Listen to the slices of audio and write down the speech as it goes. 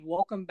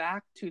Welcome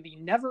back to the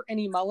Never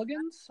Any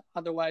Mulligans,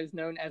 otherwise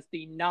known as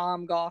the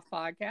Nom Golf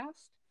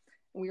Podcast.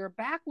 And we are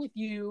back with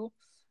you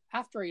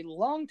after a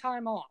long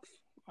time off.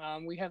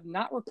 We have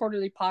not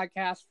recorded a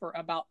podcast for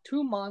about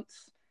 2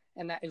 months,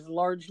 and that is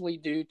largely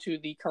due to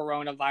the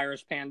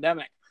coronavirus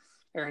pandemic.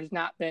 There has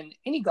not been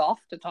any golf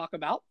to talk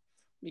about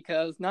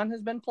because none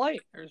has been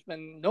played. There's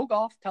been no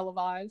golf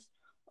televised.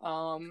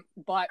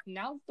 But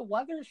now the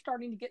weather is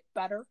starting to get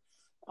better,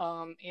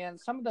 and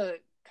some of the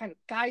kind of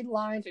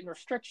guidelines and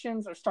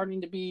restrictions are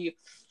starting to be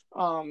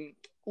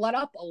let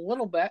up a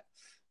little bit.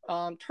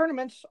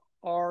 Tournaments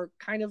are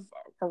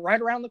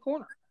right around the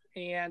corner,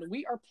 and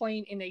we are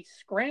playing in a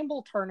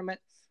Scramble tournament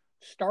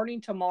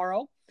starting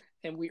tomorrow,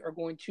 and we are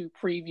going to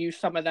preview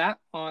some of that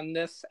on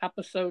this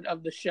episode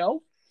of the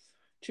show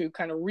to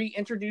kind of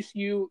reintroduce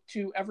you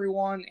to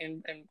everyone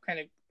and kind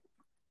of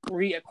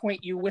reacquaint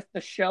you with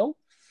the show.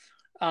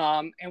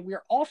 And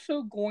we're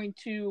also going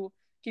to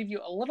give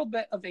you a little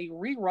bit of a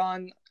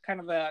rerun,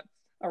 kind of a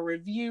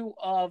review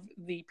of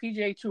the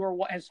PGA Tour,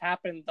 what has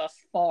happened thus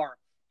far.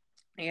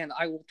 And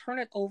I will turn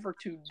it over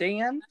to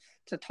Dan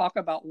to talk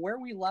about where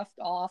we left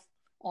off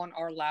on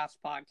our last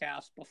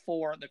podcast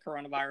before the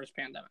coronavirus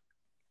pandemic.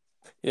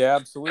 Yeah,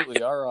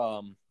 absolutely.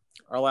 Our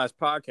last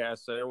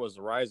podcast there was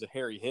the rise of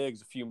Harry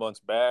Higgs a few months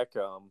back.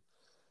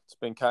 It's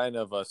been kind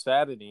of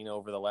saddening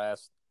over the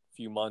last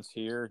few months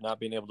here, not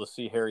being able to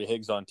see Harry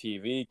Higgs on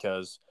TV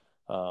because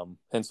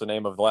hence the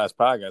name of the last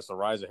podcast, The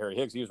Rise of Harry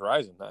Higgs. He was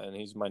rising, and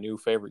he's my new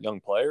favorite young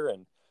player,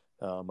 and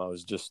I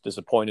was just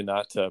disappointed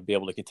not to be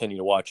able to continue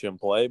to watch him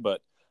play,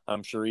 but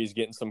I'm sure he's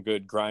getting some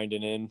good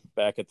grinding in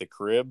back at the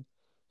crib.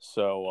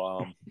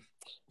 So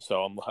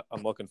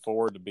I'm looking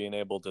forward to being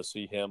able to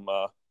see him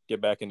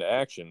get back into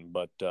action.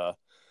 But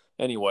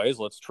anyways,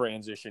 let's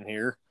transition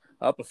here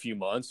up a few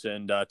months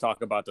and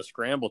talk about the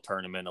Scramble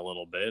tournament a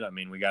little bit. I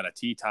mean, we got a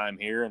tee time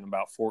here in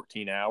about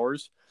 14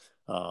 hours.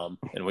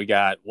 And we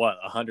got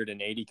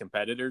 180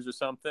 competitors or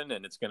something,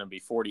 and it's going to be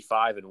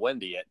 45 and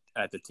windy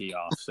at the tee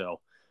off. So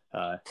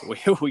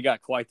we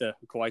got quite the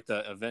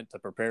event to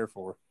prepare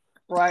for.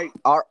 Right.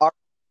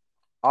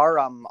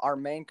 Our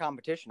main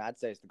competition, I'd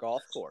say, is the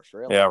golf course.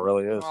 Really. Yeah, it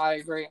really is. I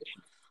agree.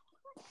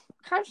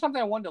 Kind of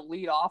something I wanted to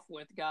lead off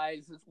with,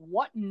 guys, is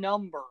what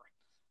number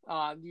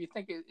do you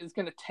think is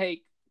going to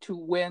take to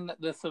win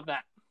this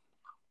event?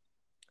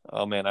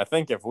 Oh man, I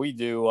think if we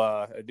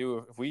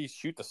if we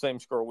shoot the same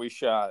score we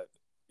shot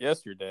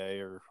yesterday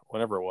or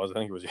whenever it was, I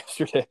think it was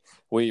yesterday,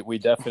 we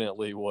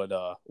definitely would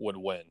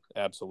win.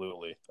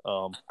 Absolutely.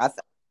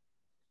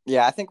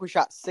 I think we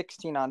shot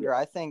 16 under.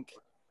 I think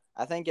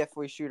if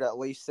we shoot at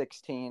least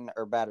 16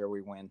 or better,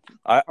 we win.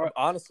 I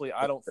honestly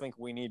don't think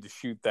we need to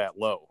shoot that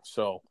low.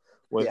 So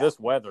with this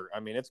weather,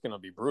 I mean, it's going to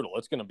be brutal.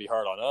 It's going to be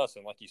hard on us.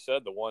 And like you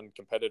said, the one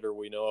competitor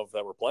we know of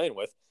that we're playing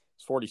with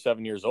is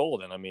 47 years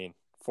old, and I mean,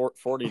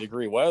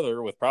 40-degree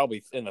weather with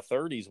probably in the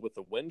 30s with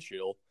the wind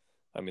chill.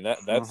 I mean,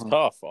 that's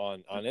tough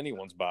on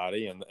anyone's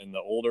body, and the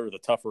older, the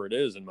tougher it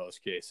is in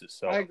most cases.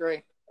 So I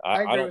agree.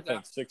 I don't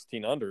think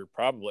 16 under,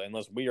 probably,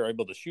 unless we are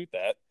able to shoot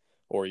that,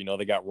 or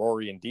they got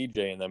Rory and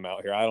DJ and them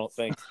out here. I don't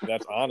think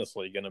that's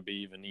honestly going to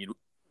be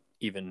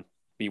even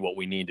be what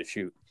we need to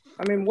shoot.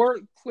 I mean, we're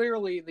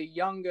clearly the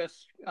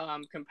youngest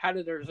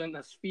competitors in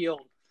this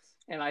field,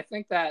 and I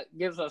think that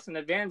gives us an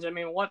advantage. I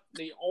mean,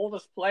 the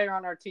oldest player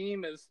on our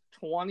team is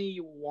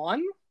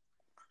 21?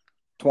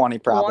 20,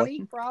 probably.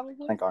 20, probably.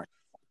 I think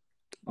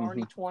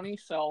Arnie 20.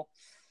 So,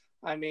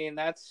 I mean,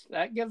 that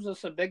gives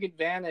us a big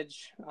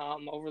advantage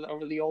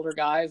over the older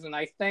guys, and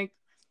I think,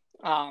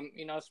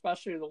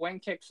 especially the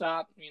wind kicks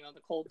up,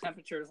 the cold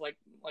temperatures, like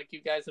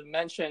you guys have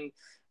mentioned,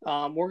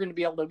 we're going to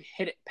be able to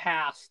hit it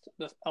past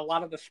a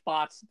lot of the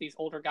spots that these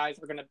older guys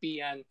are going to be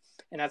in,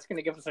 and that's going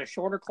to give us a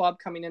shorter club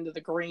coming into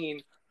the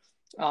green.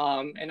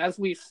 And as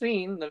we've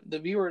seen, the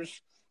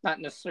viewers not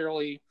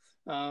necessarily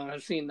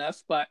have seen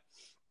this, but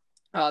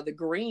the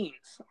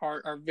greens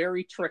are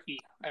very tricky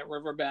at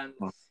Riverbend,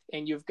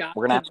 and you've got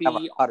to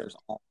be putters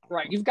on.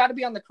 Right. You've got to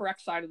be on the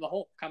correct side of the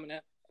hole coming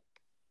in.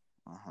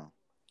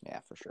 Yeah,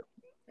 for sure.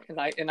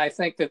 And I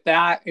think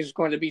that is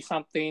going to be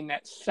something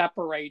that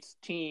separates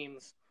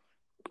teams,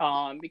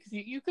 because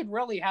you could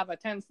really have a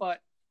 10-foot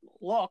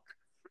look,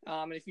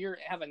 and if you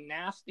have a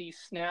nasty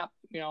snap,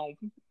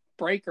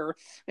 breaker,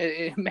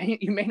 you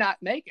may not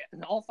make it,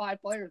 and all 5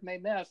 players may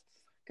miss,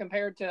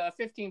 compared to a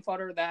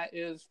 15-footer that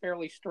is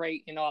fairly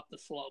straight, up the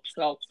slope.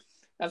 So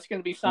that's going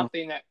to be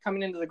something that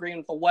coming into the green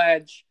with a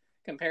wedge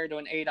compared to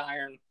an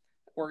 8-iron,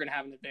 we're going to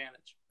have an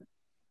advantage.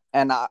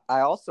 And I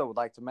also would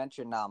like to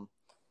mention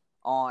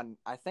on,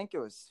 I think it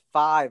was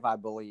 5, I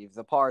believe,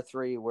 the par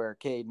 3 where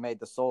Cade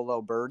made the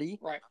solo birdie.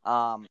 Right.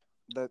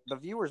 The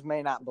viewers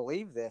may not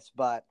believe this,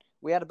 but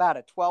we had about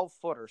a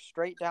 12-footer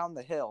straight down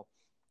the hill.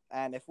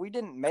 And if we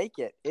didn't make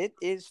it, it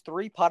is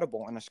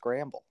 3-puttable in a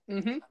scramble.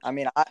 Mm-hmm. I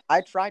mean,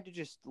 I tried to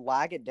just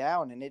lag it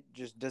down, and it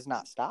just does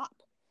not stop.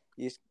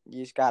 You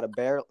just got to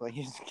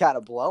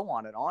blow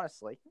on it,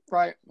 honestly.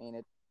 Right. I mean,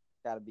 it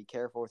got to be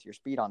careful with your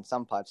speed on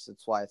some putts.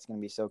 That's why it's going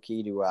to be so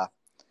key to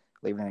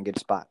leave it in a good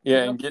spot.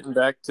 Yeah, and getting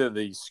back to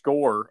the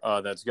score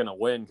that's going to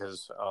win,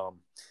 because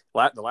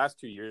the last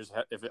 2 years,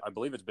 I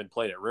believe it's been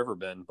played at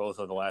Riverbend both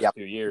of the last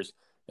 2 years.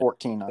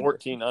 14 under.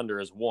 14 under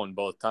has won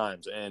both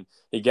times, and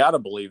you got to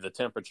believe the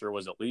temperature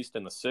was at least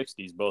in the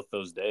 60s both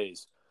those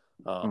days.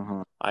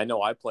 I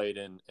know I played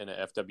in an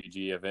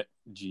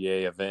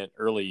FWGA event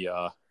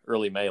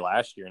early May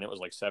last year, and it was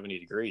like 70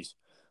 degrees.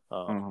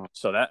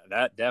 So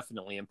that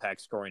definitely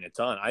impacts scoring a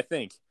ton. I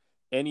think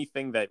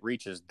anything that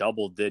reaches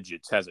double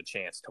digits has a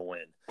chance to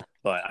win.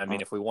 But I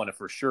mean, if we want to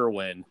for sure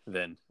win,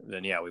 then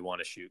yeah, we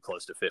want to shoot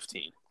close to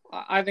 15.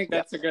 I think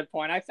that's a good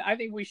point. I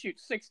think we shoot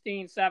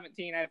 16,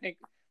 17. I think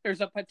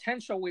there's a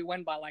potential we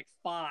win by like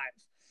 5.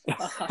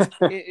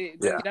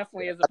 There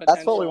definitely is a potential.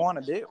 That's what we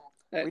want to do.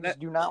 We just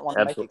do not want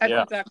to make it.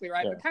 That's exactly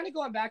right. But kind of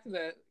going back to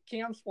the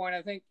Cam's point,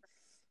 I think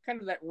kind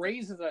of that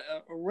raises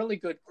a really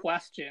good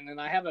question.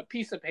 And I have a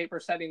piece of paper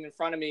sitting in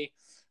front of me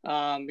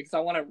because I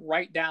want to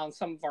write down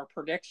some of our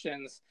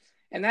predictions.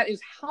 And that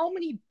is, how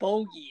many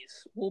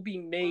bogeys will be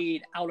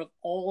made out of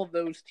all of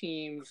those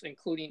teams,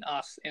 including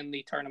us, in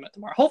the tournament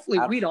tomorrow? Hopefully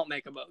we don't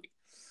make a bogey.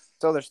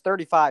 So there's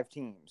 35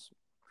 teams.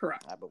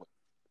 Correct. I believe.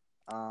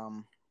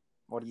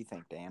 What do you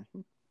think, Dan?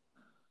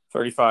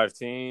 35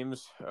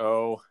 teams.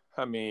 Oh,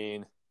 I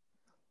mean,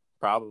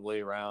 probably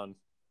around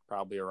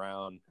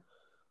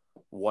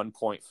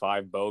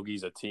 1.5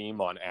 bogeys a team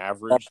on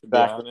average, to be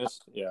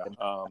honest. Yeah.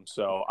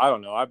 So I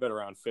don't know. I bet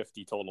around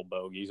 50 total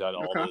bogeys out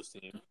of all those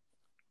teams.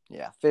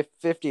 Yeah,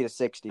 50 to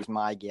 60 is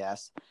my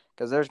guess,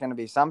 because there's going to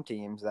be some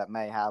teams that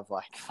may have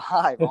like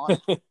 5 on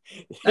it.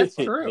 That's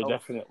true. They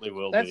definitely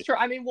will. That's true.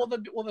 I mean, will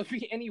there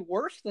be any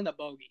worse than a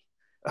bogey?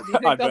 Do you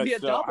think there'll be a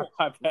double?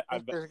 I bet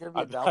there's going to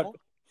be a double?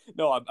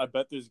 No, I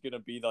bet there's going to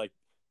be like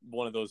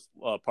one of those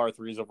par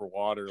threes over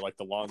water, like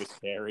the longest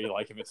carry.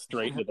 Like if it's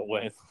straight into the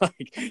wind,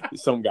 like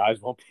some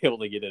guys won't be able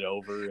to get it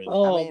over. And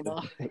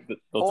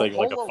they'll take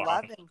like a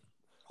 5.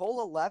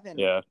 Hole 11.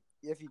 Yeah.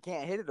 If you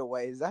can't hit it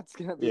away, that's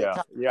going to be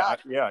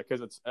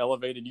because it's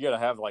elevated. You got to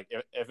have like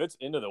if it's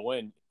into the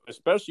wind,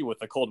 especially with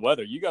the cold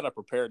weather, you got to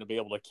prepare to be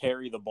able to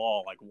carry the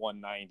ball like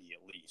 190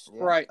 at least.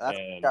 Yeah, right. That's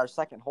our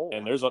second hole.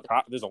 And there's a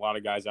lot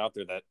of guys out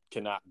there that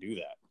cannot do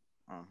that.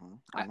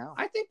 I know.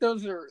 I think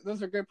those are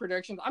good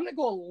predictions. I'm going to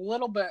go a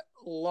little bit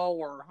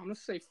lower. I'm going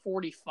to say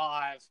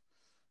 45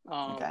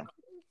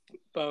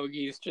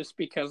 bogeys, just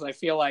because I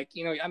feel like,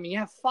 you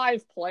have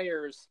 5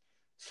 players.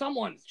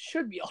 Someone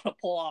should be able to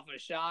pull off a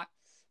shot.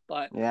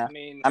 But yeah, I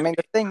mean,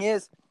 the thing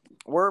is,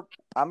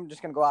 I'm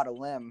just going to go out a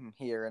limb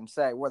here and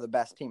say we're the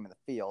best team in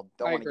the field.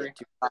 Don't want to get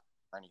too high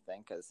or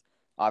anything, because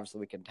obviously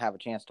we could have a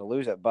chance to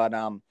lose it. But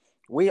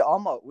we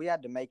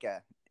had to make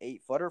a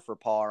 8-footer for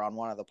par on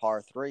one of the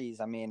par 3s.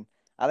 I mean,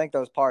 I think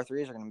those par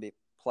 3s are going to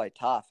play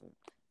tough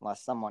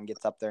unless someone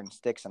gets up there and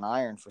sticks an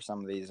iron for some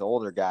of these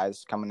older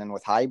guys coming in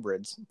with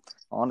hybrids,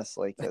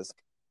 honestly, because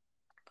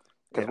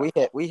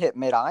we hit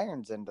mid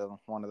irons into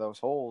one of those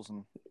holes.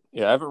 And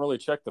yeah, I haven't really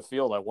checked the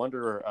field. I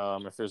wonder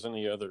if there's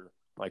any other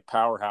like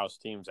powerhouse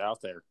teams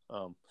out there.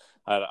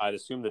 I'd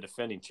assume the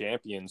defending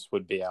champions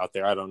would be out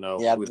there. I don't know.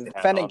 Yeah, the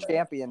defending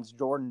champions,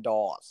 Jordan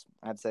Dawes.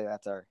 I'd say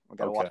we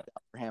got to watch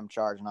out for him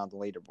charging on the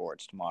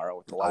leaderboards tomorrow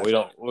with the last.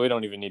 We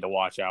don't even need to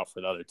watch out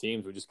for the other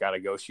teams. We just got to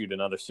go shoot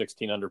another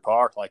 16 under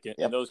par. Like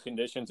in those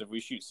conditions, if we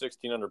shoot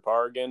 16 under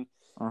par again,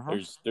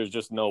 there's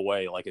just no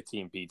way like a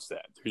team beats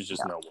that. There's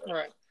just no way.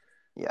 Right.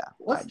 Yeah.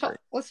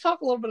 Let's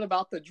talk a little bit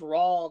about the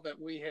draw that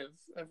we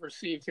have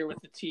received here with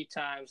the tee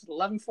times.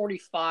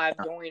 11:45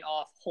 going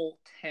off hole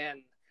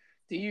 10.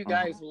 Do you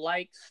guys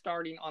like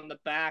starting on the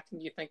back? And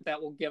do you think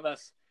that will give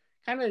us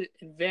kind of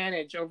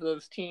advantage over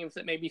those teams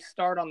that maybe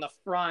start on the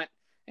front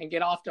and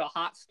get off to a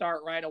hot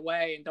start right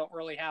away and don't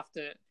really have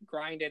to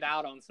grind it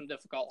out on some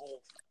difficult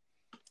holes?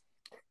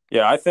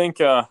 Yeah, I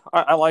think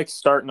I like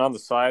starting on the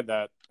side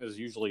that is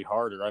usually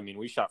harder. I mean,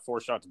 we shot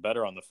 4 shots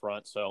better on the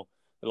front, so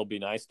it'll be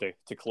nice to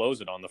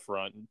close it on the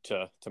front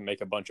to make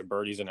a bunch of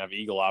birdies and have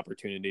eagle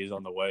opportunities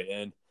on the way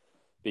in,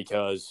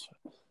 because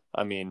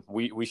I mean,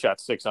 we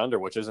shot 6 under,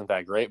 which isn't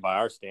that great by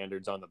our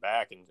standards on the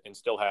back, and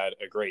still had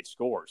a great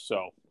score.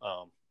 So,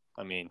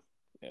 I mean,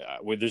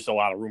 there's a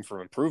lot of room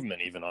for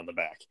improvement even on the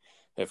back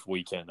if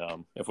we can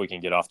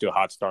get off to a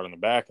hot start on the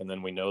back, and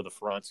then we know the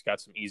front's got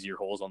some easier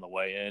holes on the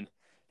way in,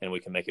 and we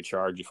can make a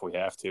charge if we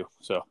have to.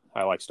 So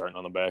I like starting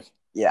on the back.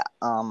 Yeah,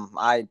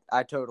 I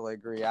totally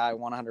agree. I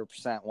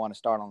 100% want to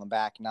start on the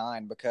back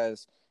 9,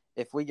 because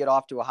if we get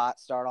off to a hot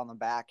start on the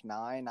back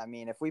 9, I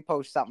mean, if we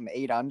post something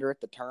 8 under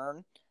at the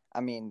turn, I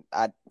mean,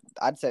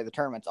 I'd say the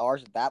tournament's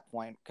ours at that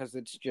point, because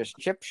it's just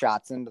chip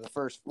shots into the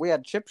first. We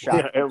had chip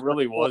shots. Yeah, it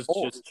really was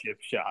just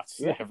chip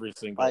shots every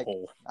single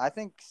hole. I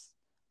think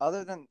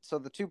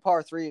the 2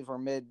 par 3s were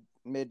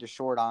mid to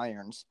short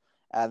irons,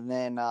 and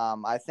then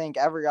I think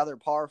every other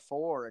par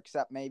 4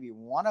 except maybe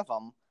one of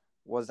them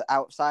was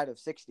outside of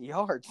 60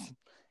 yards.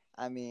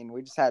 I mean,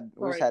 we just had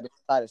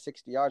inside of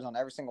 60 yards on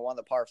every single one of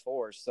the par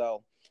 4s.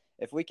 So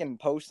if we can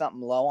post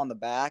something low on the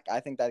back,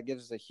 I think that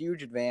gives us a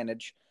huge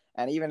advantage.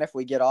 And even if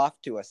we get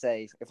off to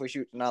if we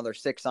shoot another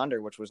 6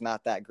 under, which was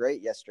not that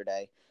great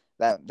yesterday,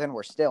 then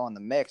we're still in the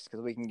mix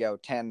because we can go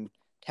 10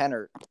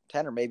 or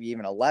maybe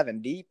even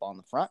 11 deep on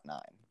the front nine.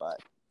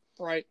 But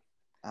right,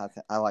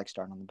 I like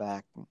starting on the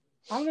back.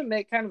 I'm going to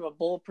make kind of a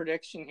bold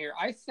prediction here.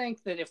 I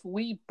think that if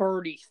we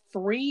birdie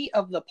 3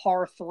 of the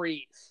par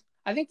 3s,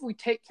 I think if we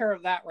take care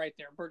of that right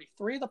there, birdie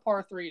 3 of the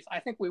par 3s, I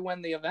think we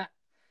win the event.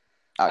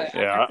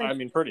 I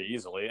mean, pretty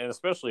easily, and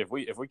especially if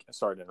we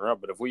sorry to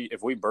interrupt, but if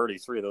we birdie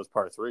 3 of those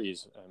par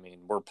 3s, I mean,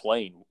 we're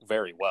playing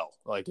very well.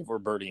 Like if we're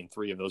birdieing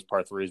 3 of those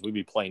par 3s, we'd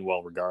be playing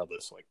well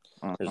regardless. Like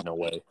there's no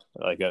way.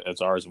 Like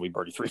it's ours, and we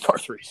birdie 3 par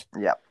 3s.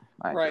 Yep.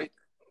 Right.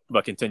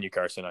 But continue,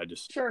 Carson.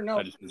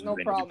 No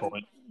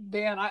problem.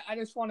 Dan, I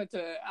just wanted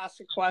to ask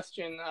a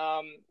question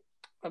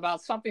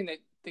about something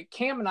that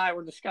Cam and I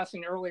were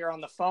discussing earlier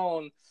on the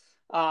phone.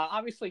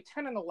 Obviously,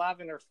 10 and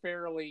 11 are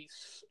fairly,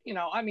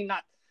 I mean,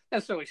 not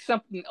necessarily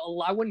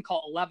simple. I wouldn't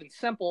call 11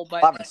 simple,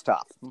 but 11's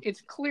tough.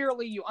 It's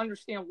clearly you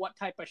understand what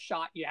type of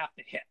shot you have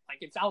to hit. Like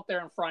it's out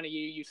there in front of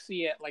you. You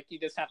see it. Like you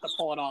just have to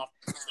pull it off.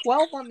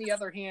 12, on the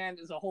other hand,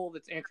 is a hole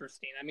that's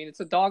interesting. I mean,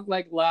 it's a dog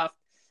leg left.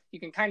 You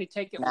can kind of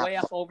take it way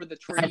up over the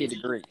tree. 90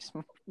 degrees.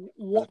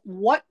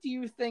 What do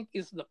you think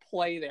is the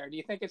play there? Do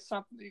you think it's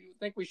something you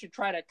think we should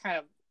try to kind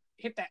of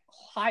hit that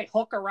high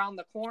hook around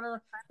the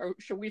corner, or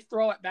should we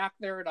throw it back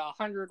there at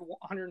 100,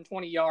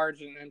 120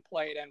 yards and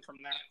play it in from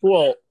there?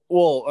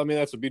 Well, I mean,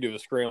 that's the beauty of a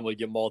scramble. You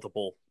get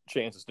multiple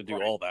chances to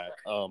do all that.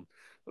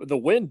 The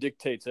wind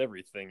dictates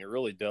everything. It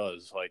really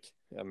does. Like,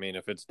 I mean,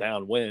 if it's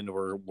downwind,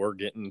 we're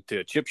getting to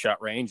a chip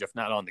shot range, if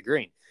not on the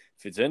green.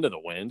 If it's into the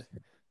wind,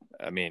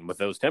 I mean, with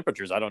those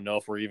temperatures, I don't know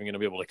if we're even going to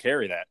be able to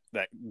carry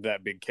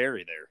that big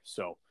carry there.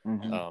 So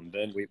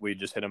then we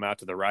just hit them out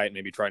to the right,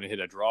 maybe trying to hit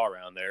a draw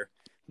around there,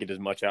 get as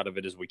much out of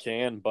it as we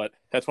can. But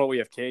that's why we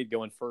have Cade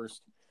going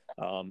first.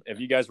 If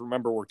you guys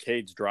remember where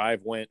Cade's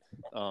drive went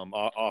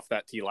off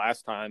that tee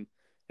last time,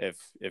 if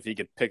he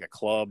could pick a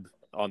club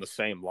on the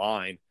same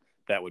line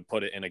that would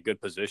put it in a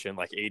good position,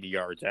 like 80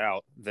 yards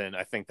out, then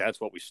I think that's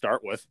what we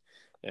start with.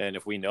 And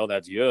if we know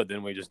that's good,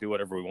 then we just do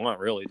whatever we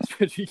want, really.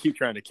 Just keep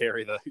trying to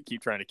carry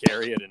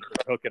it and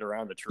hook it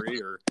around the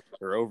tree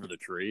or over the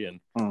tree. And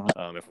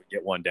if we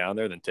get one down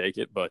there, then take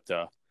it. But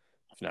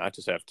if not,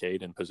 just have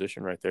Cade in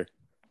position right there.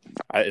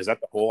 Is that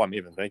the hole I'm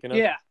even thinking of?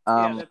 Yeah.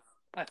 I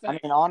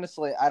mean,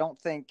 honestly, I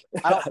don't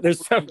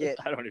There's several.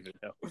 I don't even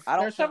know.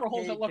 There's several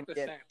holes that look the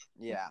same.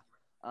 Yeah.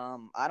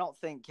 I don't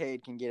think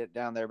Cade can get it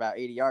down there about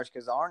 80 yards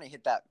because Arnie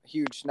hit that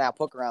huge snap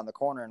hook around the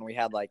corner and we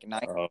had like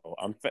 90. Oh,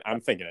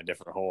 I'm thinking a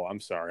different hole. I'm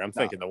sorry. I'm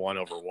thinking the one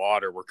over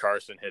water where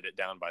Carson hit it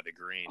down by the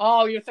green.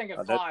 Oh, you're thinking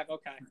 5.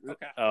 Okay.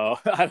 Oh,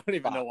 I don't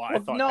even know why I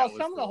thought that was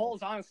some of the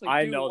holes honestly.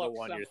 I know the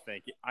one you're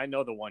thinking. I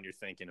know the one you're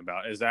thinking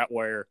about. Is that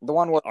where the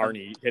one where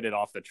Arnie hit it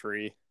off the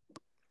tree?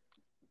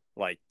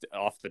 Like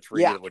off the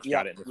tree, which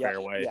got it in the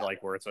fairway,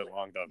 like where it's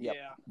along the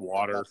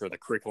water or the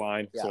creek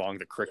line. It's along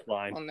the creek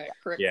line. On that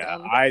creek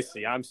I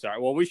see. I'm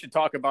sorry. Well, we should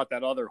talk about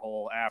that other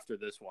hole after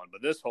this one.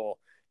 But this hole,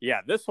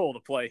 this hole to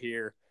play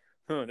here.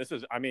 This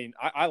is. I mean,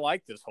 I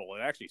like this hole.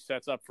 It actually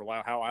sets up for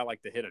how I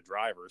like to hit a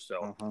driver.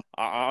 So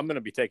I'm going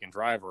to be taking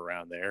driver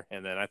around there,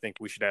 and then I think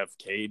we should have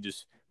Cade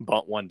just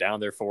bunt one down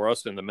there for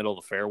us in the middle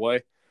of the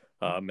fairway.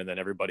 And then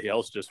everybody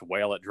else just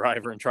whale at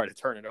driver and try to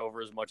turn it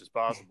over as much as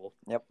possible.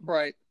 Yep.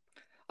 Right.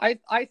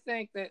 I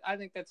think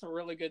that's a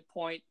really good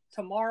point.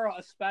 Tomorrow,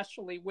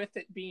 especially with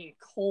it being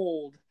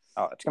cold,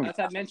 it's gonna as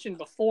I mentioned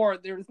before,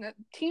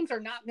 teams are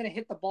not going to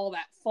hit the ball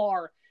that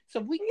far. So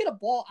if we can get a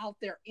ball out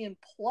there in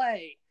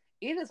play,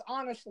 it is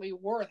honestly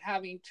worth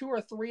having 2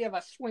 or 3 of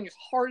us swing as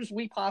hard as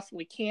we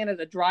possibly can at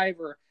a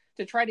driver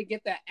to try to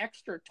get that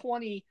extra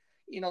 20,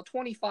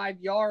 25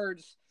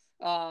 yards,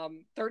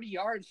 30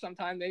 yards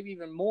sometimes, maybe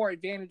even more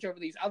advantage over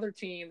these other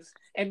teams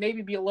and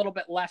maybe be a little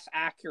bit less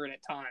accurate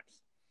at times.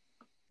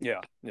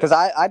 Yeah, because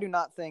I do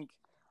not think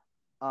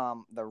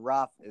the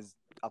rough is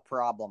a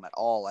problem at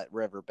all at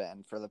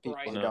Riverbend for the people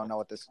who don't know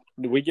what this.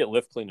 We get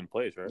lift clean in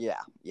place, right?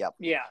 Yeah. Yep.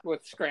 Yeah,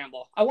 with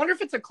Scramble. I wonder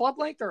if it's a club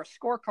length or a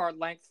scorecard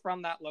length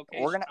from that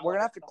location. We're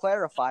gonna have to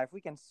clarify if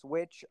we can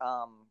switch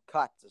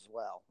cuts as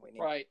well. We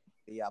need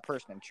the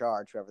person in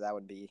charge, whoever that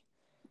would be.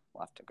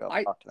 We'll have to go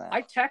talk to them.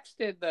 I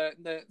texted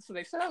so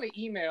they sent out an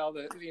email.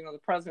 The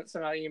president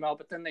sent out an email,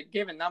 but then they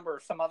gave a number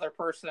of some other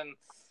person.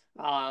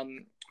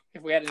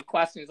 If we had any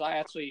questions, I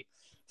actually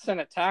sent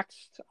a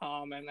text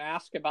and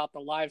asked about the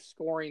live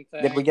scoring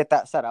thing. Did we get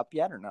that set up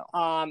yet or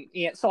no?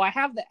 Yeah, so I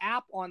have the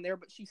app on there,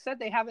 but she said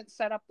they haven't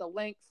set up the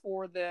link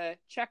for the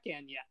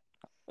check-in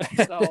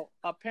yet. So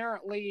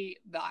apparently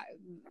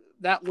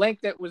that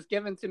link that was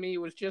given to me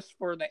was just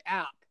for the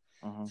app.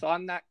 So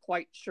I'm not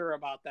quite sure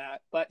about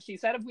that. But she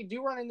said if we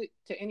do run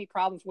into any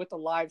problems with the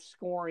live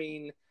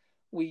scoring,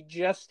 we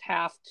just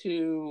have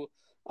to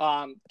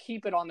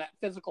keep it on that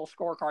physical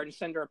scorecard and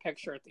send her a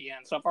picture at the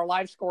end. So if our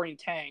live scoring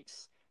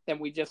tanks, then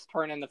we just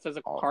turn in the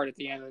physical card at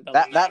the end.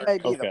 That may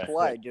be the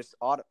play.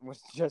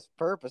 Just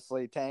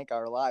purposely tank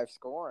our live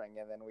scoring,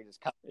 and then we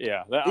just cut.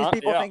 Yeah, these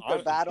people think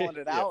they're battling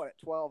it out at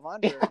 12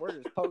 under.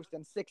 We're just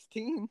posting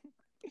 16.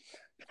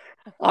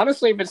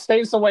 Honestly, if it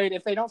stays the way,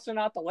 if they don't send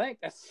out the link,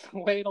 that's the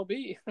way it'll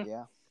be.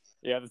 Yeah.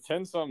 Yeah, the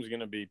 10-some is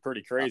going to be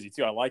pretty crazy,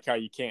 too. I like how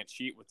you can't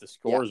cheat with the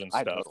scores and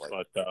stuff,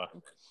 totally. but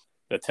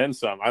the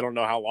 10-some, I don't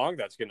know how long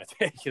that's going to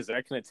take. Is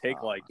that going to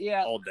take,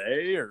 all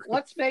day? Or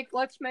Let's make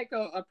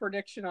a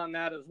prediction on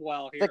that as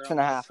well here.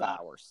 6.5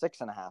 hours.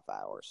 6.5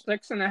 hours.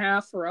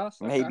 6.5 for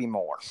us? Okay. Maybe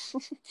more.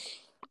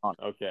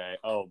 Okay.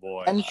 Oh,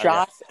 boy. 10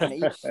 shots in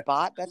each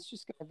spot? That's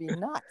just going to be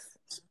nuts.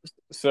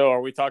 So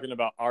are we talking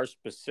about our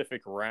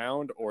specific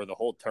round or the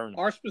whole tournament?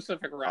 Our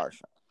specific round.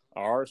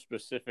 Our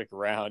specific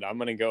round. I'm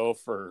going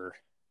to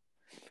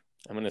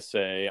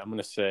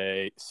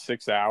say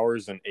 6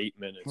 hours and 8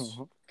 minutes.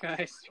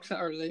 Okay, 6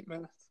 hours, 8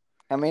 minutes.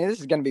 I mean, this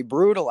is going to be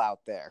brutal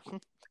out there.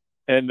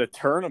 And the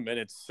tournament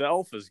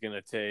itself is going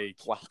to take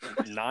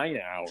 9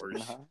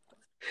 hours.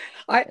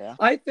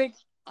 I think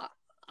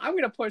I'm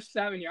going to push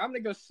 7 here. I'm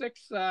going to go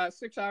 6 hours,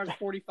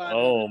 45 minutes.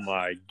 Oh,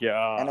 my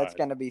God. And it's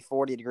going to be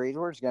 40 degrees.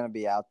 We're just going to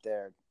be out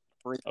there.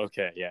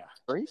 Okay, yeah.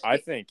 I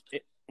think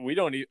we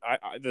don't need.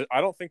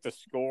 I don't think the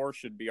score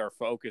should be our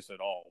focus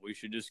at all. We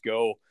should just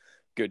go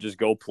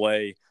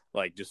play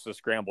like just the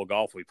scramble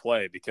golf we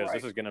play, because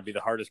this is going to be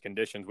the hardest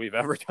conditions we've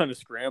ever done a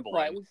scramble.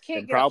 Right, we can't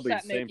and get probably the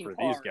upset same making for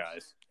pars. these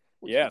guys.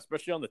 Yeah,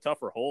 especially on the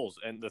tougher holes.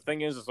 And the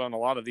thing is on a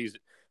lot of these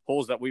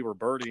holes that we were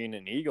birdieing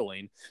and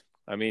eagling,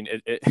 I mean,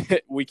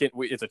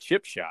 it's a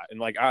chip shot, and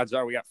like odds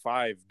are we got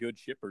 5 good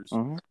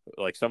chippers.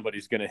 Like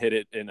somebody's going to hit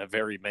it in a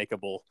very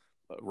makeable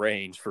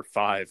range for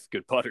 5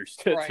 good putters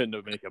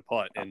to make a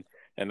putt, and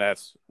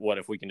that's what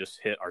if we can just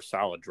hit our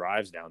solid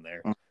drives down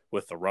there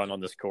with the run on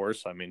this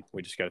course. I mean,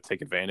 we just got to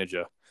take advantage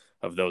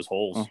of those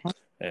holes,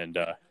 and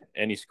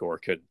any score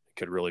could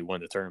really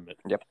win the tournament.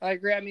 Yep, I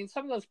agree. I mean,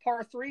 some of those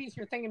par 3s,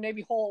 you're thinking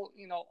maybe hole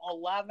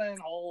 11,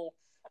 hole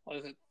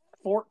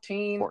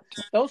 14.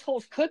 Those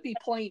holes could be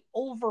playing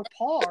over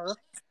par.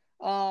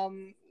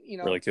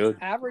 Really good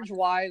average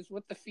wise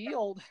with the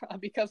field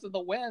because of the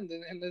wind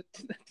and the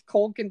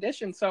cold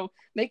conditions. So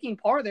making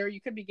par there,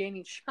 you could be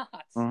gaining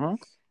shots.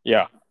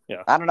 Yeah.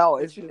 I don't know.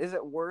 Is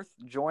it worth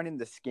joining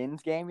the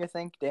skins game, you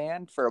think,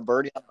 Dan, for a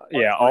birdie?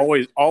 Yeah,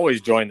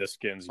 always join the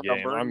skins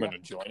game. I'm going to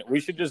join it.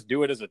 We should just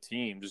do it as a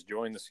team. Just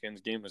join the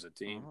skins game as a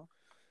team.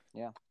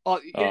 Yeah. Well,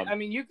 I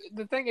mean,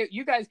 the thing is,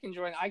 you guys can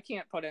join. I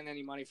can't put in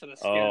any money for the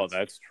skins. Oh,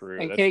 that's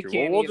true. And that's Kate true.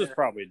 can't Well, we'll either. just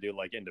probably do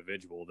like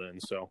individual then.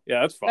 So yeah,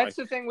 that's fine. That's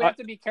the thing we have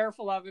to be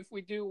careful of. If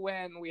we do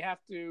win, we have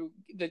to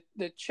the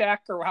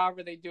check or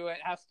however they do it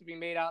has to be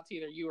made out to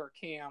either you or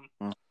Cam.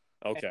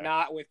 Okay. And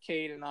not with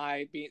Kate and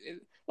I being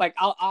like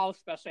I'll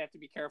especially have to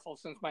be careful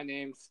since my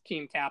name's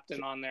team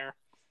captain on there.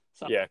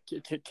 So. Yeah,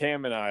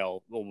 Cam and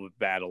we'll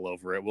battle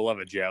over it. We'll have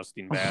a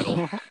jousting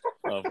battle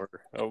over.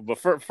 But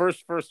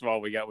first of all,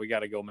 we got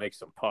to go make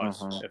some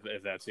putts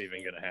if that's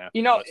even going to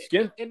happen.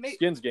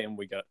 Skins game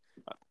we got.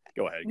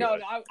 Go ahead.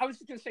 I was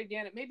just going to say,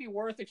 Dan, it may be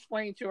worth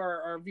explaining to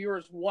our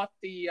viewers what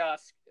the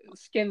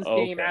skins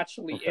game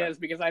actually is,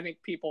 because I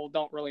think people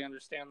don't really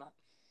understand that.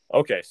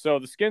 Okay, so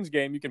the skins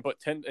game, you can put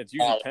it's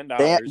usually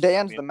 $10.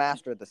 Dan's the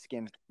master of the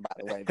skins, by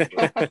the way.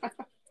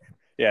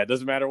 Yeah, it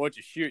doesn't matter what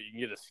you shoot. You can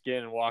get a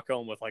skin and walk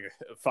home with like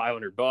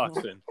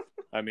 $500. And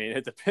I mean,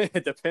 it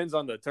depends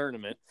on the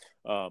tournament.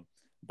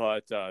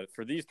 But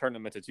for these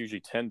tournaments, it's usually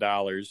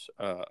 $10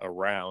 a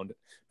round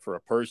for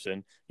a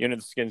person. You enter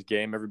the skins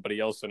game. Everybody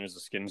else enters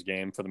the skins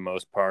game for the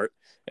most part.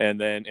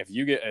 And then if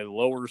you get a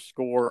lower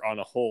score on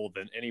a hole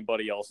than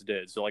anybody else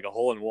did, so like a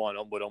hole in one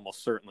would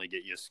almost certainly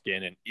get you a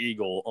skin. An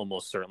eagle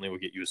almost certainly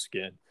would get you a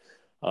skin.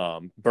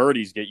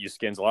 Birdies get you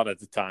skins a lot of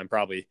the time,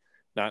 probably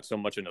not so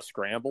much in a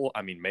scramble.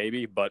 I mean,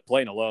 maybe, but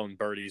playing alone,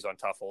 birdies on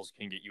tough holes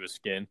can get you a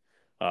skin.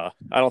 I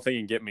don't think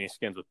you can get many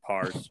skins with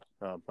pars,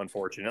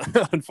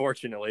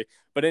 unfortunately.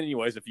 But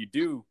anyways, if you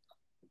do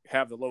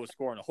have the lowest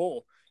score in a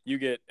hole, you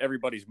get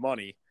everybody's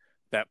money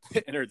that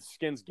entered the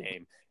skins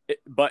game.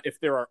 But if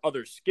there are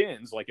other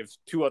skins, like if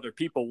 2 other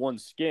people won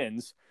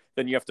skins,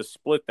 then you have to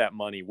split that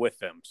money with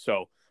them.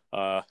 So,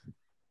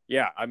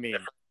 yeah, I mean,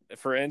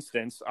 for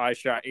instance, I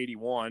shot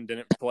 81,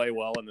 didn't play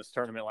well in this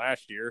tournament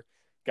last year,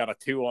 got a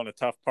 2 on a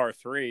tough par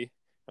 3.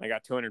 I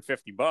got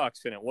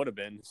 $250, and it would have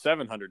been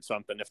 700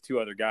 something if 2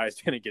 other guys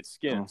didn't get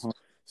skins.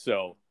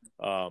 So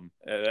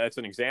that's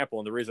an example.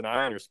 And the reason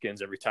I enter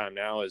skins every time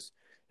now is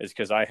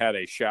because I had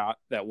a shot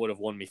that would have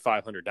won me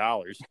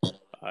 $500,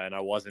 and I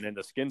wasn't in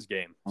the skins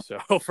game. So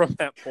from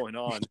that point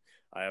on,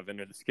 I have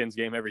entered the skins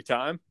game every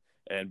time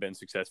and been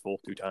successful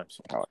 2 times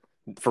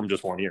from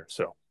just 1 year.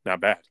 So not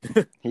bad.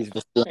 He's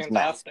the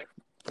fantastic.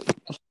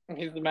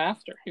 He's the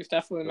master. He's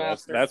definitely the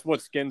master. That's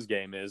what skins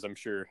game is. I'm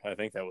sure. I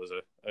think that was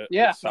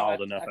a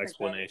solid enough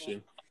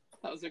explanation.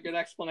 That was a good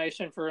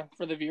explanation for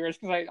the viewers,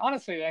 because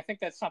I think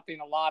that's something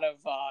a lot of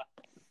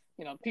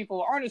people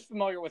who aren't as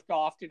familiar with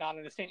golf do not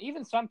understand.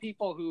 Even some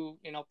people who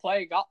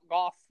play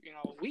golf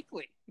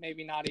weekly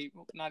maybe not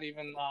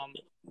even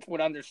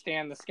would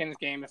understand the skins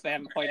game if they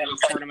haven't played any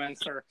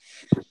tournaments or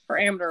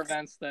amateur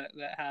events that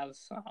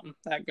has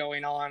that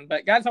going on.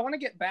 But guys, I want to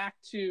get back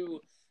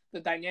to the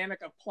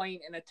dynamic of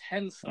playing in a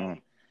 10-some. I was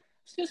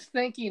just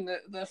thinking that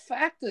the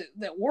fact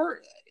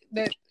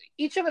that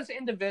each of us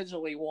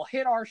individually will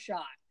hit our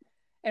shot,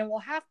 and we'll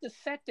have to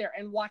sit there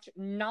and watch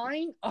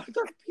 9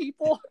 other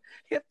people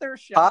hit their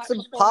shots.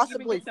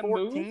 Possibly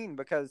 14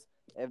 because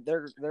if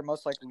they're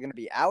most likely going to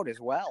be out as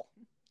well.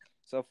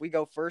 So if we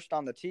go first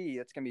on the tee,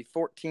 it's going to be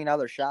 14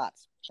 other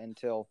shots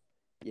until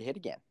you hit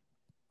again.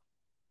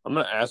 I'm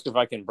going to ask if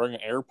I can bring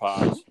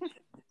AirPods.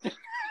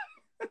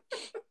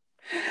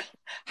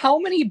 How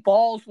many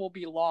balls will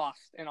be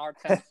lost in our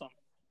Tensum?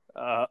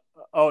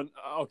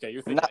 Okay.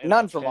 You're thinking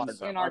none from our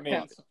in our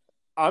Tensum.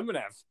 I'm going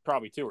to have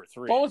probably 2 or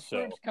 3. Both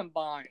groups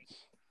combined.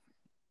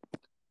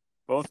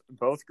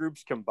 Both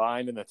groups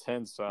combined in the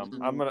Tensum.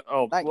 I'm gonna.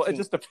 19. Well, it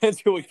just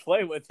depends who we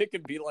play with. It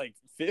could be like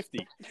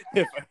 50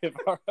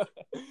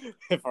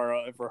 if our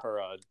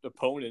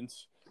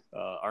opponents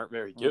aren't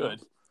very good.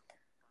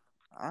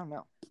 I don't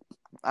know.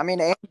 I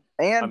mean,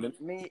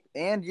 me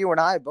and you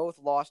and I both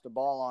lost a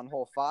ball on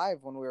hole 5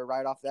 when we were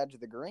right off the edge of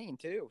the green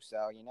too.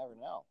 So you never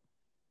know.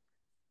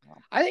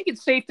 I think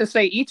it's safe to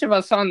say each of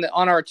us on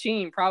our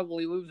team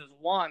probably loses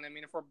 1. I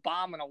mean, if we're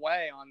bombing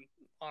away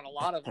on a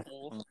lot of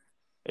holes.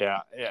 Yeah.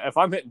 If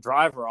I'm hitting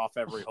driver off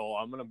every hole,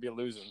 I'm going to be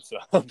losing some.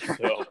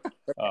 So,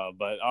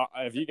 but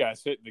if you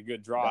guys hit the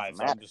good drives,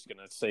 I'm just going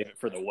to save it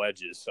for the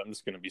wedges. So I'm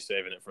just going to be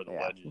saving it for the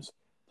wedges.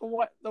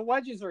 The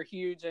wedges are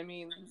huge. I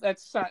mean,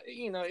 that's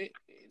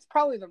it's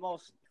probably the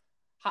most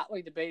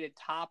hotly debated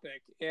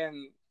topic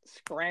in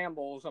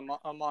scrambles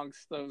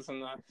amongst those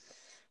in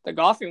the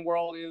golfing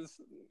world. Is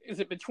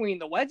it between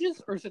the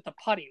wedges or is it the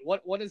putting?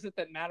 What is it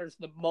that matters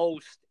the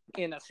most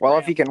in a scramble?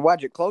 Well, if you can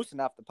wedge it close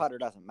enough, the putter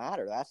doesn't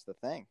matter. That's the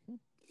thing.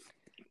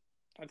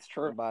 That's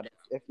true. But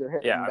if you're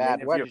hitting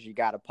bad wedges, you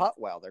got to putt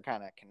well. They're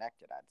kind of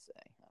connected, I'd say.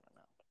 I don't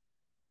know.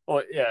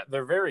 Well, yeah,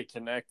 they're very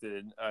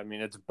connected. I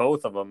mean, it's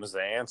both of them is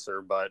the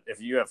answer. But if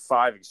you have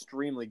 5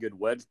 extremely good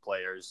wedge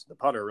players, the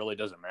putter really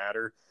doesn't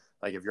matter.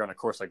 Like if you're on a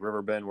course like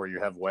Riverbend where you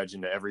have wedge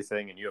into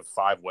everything and you have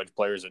 5 wedge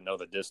players that know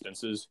the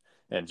distances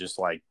and just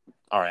like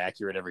are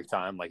accurate every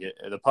time, like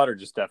the putter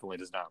just definitely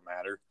does not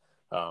matter.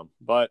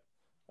 But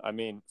I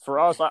mean, for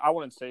us, I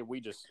wouldn't say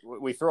we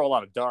throw a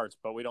lot of darts,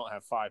 but we don't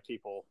have 5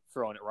 people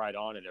throwing it right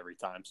on it every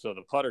time. So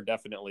the putter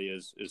definitely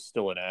is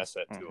still an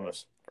asset to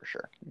us for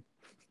sure.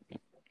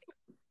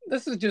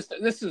 This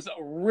is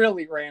a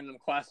really random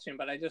question,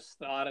 but I just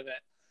thought of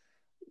it.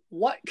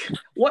 What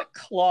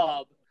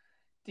club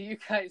do you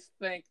guys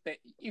think that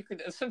you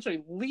could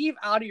essentially leave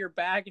out of your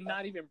bag and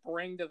not even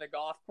bring to the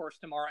golf course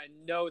tomorrow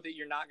and know that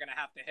you're not going to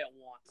have to hit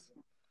once?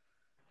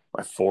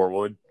 My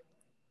 4-wood.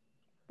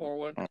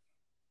 4-wood?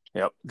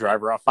 Yep,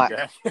 driver off the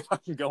gas.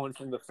 I'm going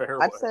from the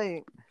fairway. I'd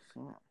say,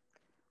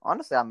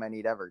 honestly, I might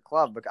need every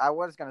club. But I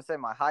was going to say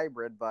my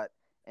hybrid, but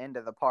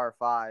into the par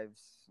 5s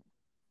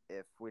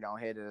if we don't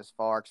hit it as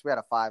far. Because we had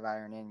a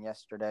 5-iron in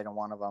yesterday to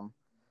one of them.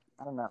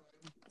 I don't know.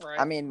 Right.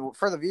 I mean,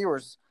 for the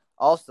viewers,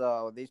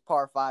 also, these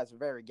par 5s are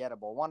very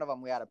gettable. One of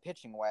them we had a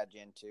pitching wedge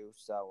into.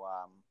 So,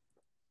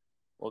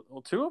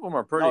 well, 2 of them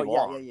are pretty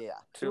long. Yeah.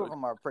 2 of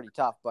them are pretty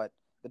tough. But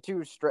the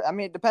 2 straight, I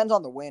mean, it depends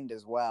on the wind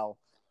as well.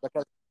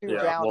 Because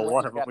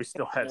one of them we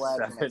still had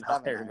 7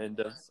 iron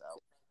into.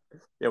 So.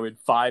 Yeah, we had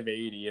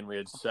 580 and we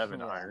had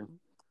 7 iron.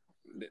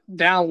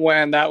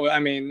 Downwind,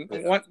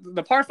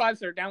 the par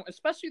 5s are down,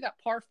 especially that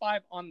par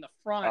 5 on the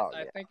front.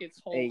 I think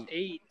it's hole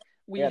 8.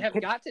 We have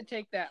got to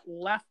take that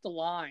left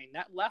line.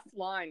 That left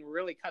line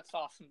really cuts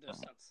off some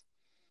distance.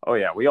 Oh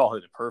yeah, we all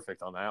hit it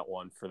perfect on that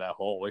one for that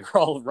hole. We were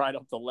all right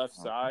up the left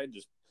side,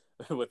 just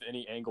with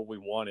any angle we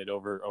wanted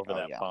over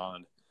that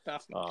pond.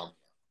 Definitely.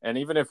 And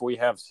even if we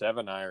have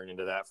 7 iron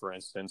into that, for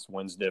instance,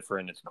 wind's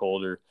different, it's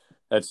colder.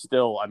 That's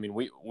still, I mean,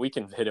 we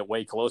can hit it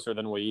way closer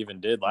than we even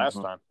did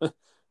last time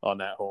on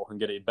that hole and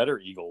get a better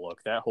eagle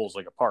look. That hole's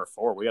like a par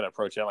 4. We got to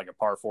approach that like a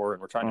par 4,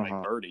 and we're trying to make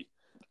birdie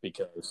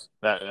because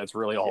that's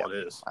really all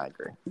it is. I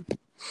agree.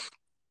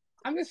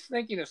 I'm just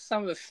thinking of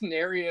some of the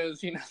scenarios,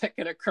 that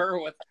could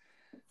occur with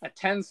a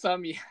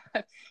 10-some.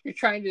 You're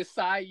trying to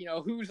decide,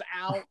 who's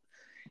out.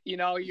 You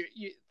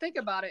think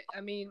about it. I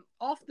mean,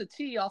 off the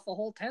tee, off a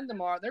hole 10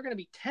 tomorrow, there are going to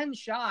be 10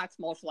 shots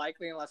most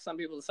likely, unless some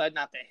people decide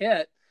not to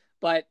hit.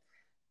 But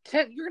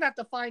 10, you're going to have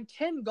to find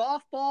 10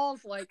 golf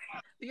balls. Like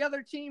the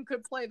other team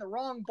could play the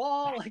wrong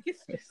ball. Like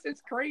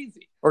it's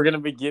crazy. We're going to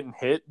be getting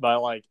hit by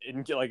like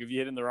if you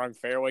hit in the wrong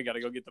fairway, got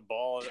to go get the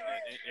ball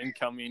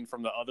incoming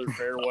from the other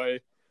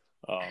fairway.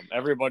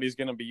 Everybody's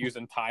going to be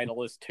using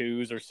Titleist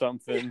 2s or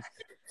something.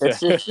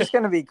 It's just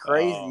going to be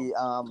crazy.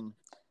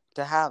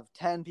 To have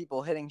 10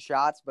 people hitting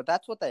shots, but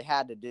that's what they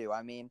had to do.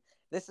 I mean,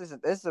 this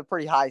is a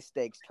pretty high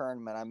stakes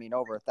tournament. I mean,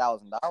 over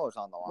 $1,000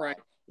 on the line. Right.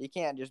 You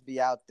can't just be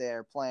out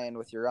there playing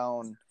with your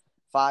own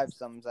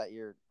 5-somes that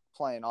you're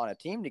playing on a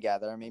team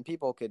together. I mean,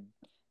 people could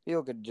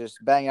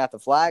just bang out the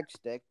flag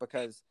stick,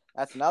 because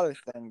that's another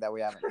thing that we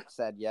haven't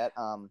said yet.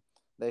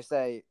 They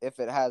say if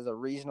it has a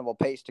reasonable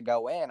pace to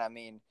go in, I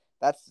mean,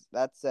 that's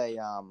not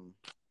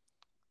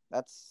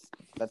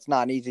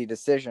an easy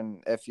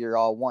decision. If you're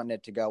all wanting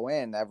it to go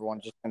in,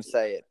 everyone's just going to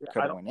say it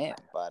could went in.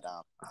 But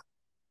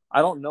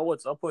I don't know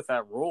what's up with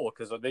that rule,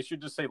 because they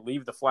should just say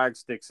leave the flag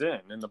sticks in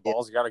and the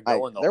ball's got to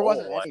go in the hole. There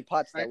wasn't any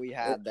putts that we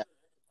had that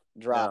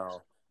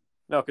dropped.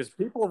 No, because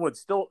people would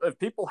still, if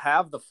people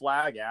have the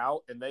flag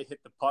out and they hit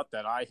the putt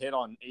that I hit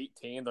on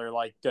 18, they're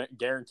like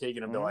guaranteed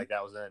going to be like,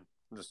 that was in.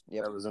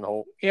 That was in the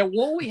hole. Yeah,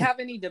 will we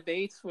have any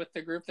debates with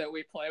the group that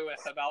we play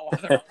with about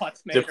whether our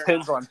putts made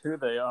Depends or not? on who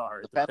they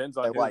are. Depends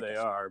on who they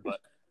are.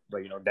 But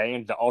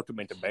Dan's the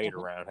ultimate debate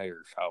around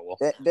here. So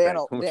Dan,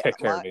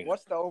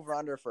 what's the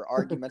over-under for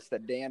arguments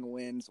that Dan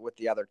wins with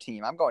the other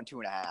team? I'm going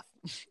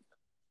 2.5.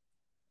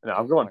 No,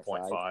 I'm going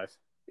 0.5.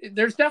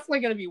 There's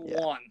definitely going to be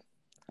one.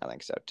 I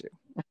think so, too.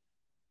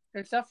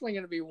 There's definitely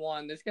going to be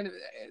one. There's going to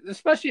be,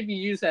 especially if you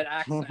use that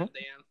accent, Dan.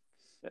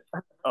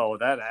 Oh,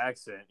 that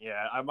accent.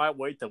 Yeah, I might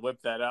wait to whip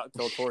that out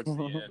until towards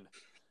the end.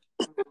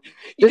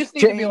 just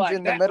change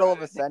in the middle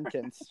of a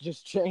sentence.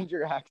 Just change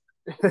your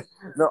accent.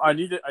 No, I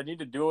need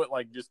to do it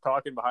like just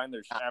talking behind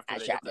their after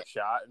they hit the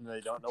shot and they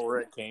don't know where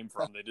it came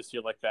from. They just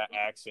hear like that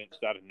accent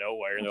out of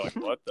nowhere and they're like,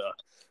 "What the?"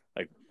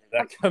 Like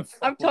that comes.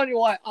 I'm telling you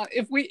what.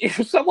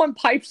 If someone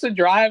pipes a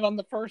drive on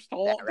the first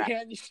hole,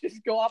 man, you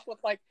just go up with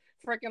like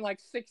freaking like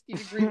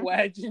 60-degree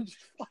wedge and just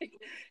like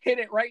hit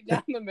it right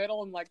down the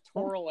middle and like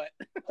twirl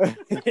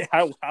it. Yeah,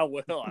 I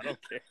will. I don't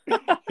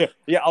care.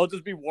 Yeah, I'll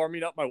just be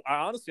warming up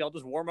I'll just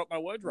warm up my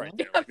wedge right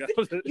there. Like,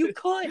 you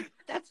could.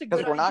 That's a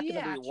good idea. Because we're not going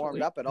to be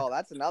warmed up at all.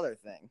 That's another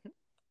thing.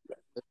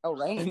 There's no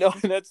rain. No,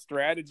 that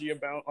strategy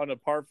about on a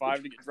par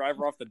 5 to get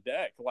driver off the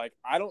deck. Like,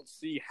 I don't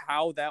see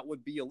how that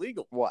would be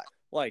illegal. What?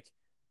 Like,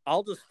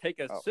 I'll just take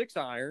a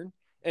 6-iron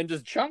and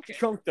just chunk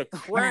the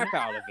crap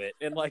out of it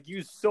and like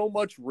use so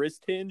much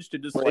wrist hinge to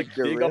just like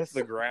dig up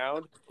the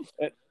ground.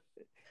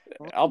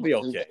 I'll be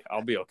okay.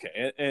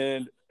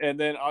 And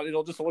then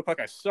it'll just look like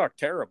I suck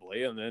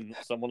terribly, and then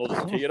someone will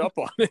just tee it up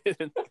on it,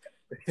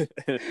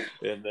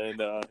 and then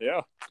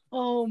yeah.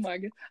 Oh my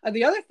god!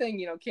 The other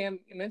thing, Cam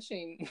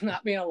mentioning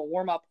not being able to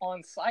warm up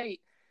on site.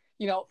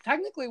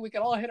 Technically we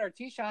could all hit our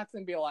tee shots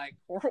and be like,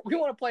 we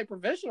want to play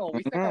provisional.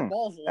 We think our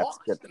ball's lost,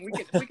 and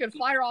we could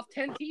fire off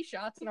 10 tee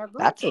shots in our group.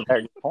 That's a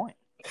very good point.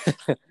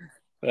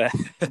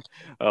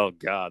 Oh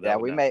God! Yeah,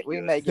 we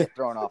may get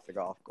thrown off the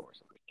golf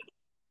course.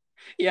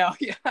 Yeah.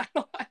 I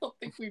don't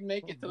think we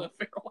make it to the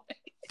fairway.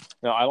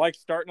 No, I like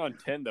starting on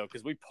 10 though,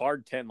 because we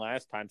parred 10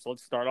 last time. So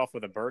let's start off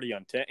with a birdie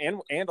on 10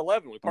 and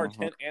 11. We parred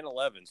 10 and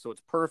 11, so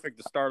it's perfect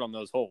to start on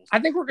those holes. I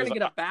think we're going to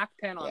get a back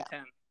 10 on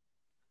 10.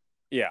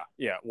 Yeah.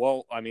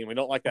 Well, I mean, we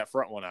don't like that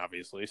front one,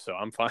 obviously, so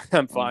I'm fine.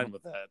 I'm fine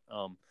with that.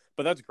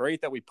 But that's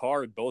great that we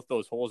parred both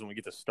those holes and we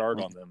get to start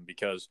on them,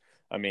 because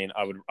I mean,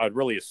 I'd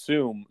really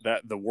assume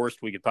that the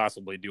worst we could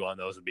possibly do on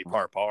those would be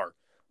par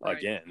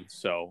again.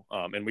 So,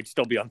 and we'd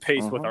still be on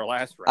pace with our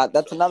last round.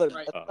 That's so, another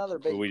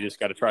big. We just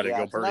got to try to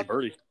go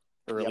birdie,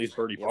 or at least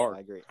birdie par. I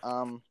agree.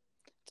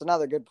 It's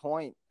another good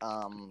point.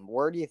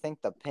 Where do you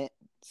think the pin?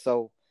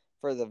 So,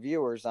 for the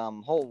viewers,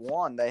 hole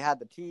 1, they had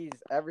the tees,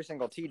 every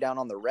single tee down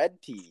on the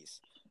red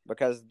tees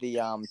because the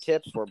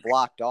tips were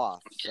blocked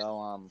off.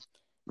 So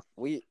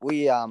we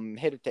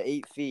hit it to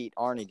 8 feet.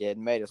 Arnie did,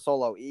 and made a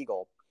solo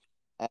eagle,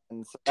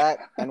 and so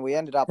and we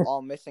ended up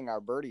all missing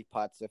our birdie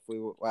putts.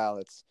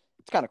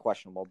 It's kind of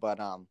questionable, but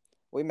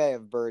we may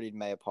have birdied,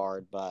 may have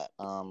parred, but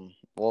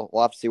we'll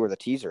have to see where the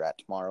tees are at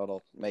tomorrow.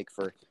 It'll make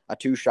for a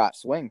 2-shot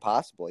swing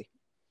possibly.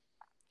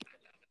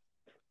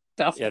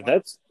 Yeah,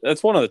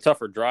 that's one of the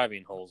tougher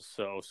driving holes.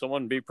 So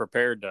someone be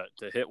prepared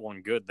to hit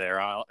one good there.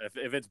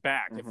 If it's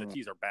back, if the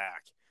tees are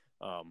back,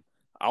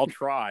 I'll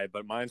try,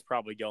 but mine's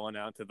probably going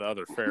out to the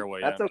other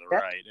fairway end to the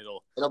right.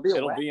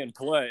 It'll be in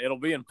play. It'll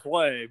be in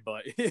play,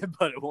 but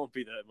it won't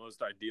be the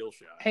most ideal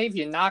shot. Hey, if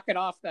you knock it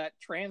off that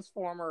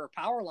transformer or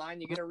power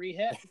line, you get a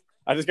re-hit.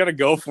 I just got to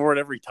go for it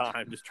every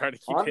time. Just try to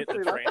keep hitting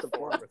the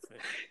transformer thing.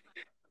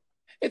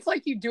 It's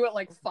like you do it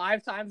like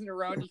 5 times in a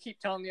row, and you keep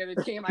telling the other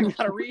team, "I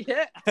got to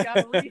re-hit. I got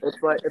to re-hit."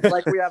 It's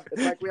like we have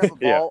a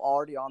ball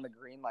already on the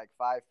green, like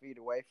 5 feet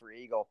away for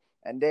eagle,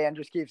 and Dan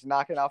just keeps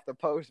knocking off the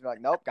post. And we're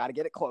like, nope, got to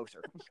get it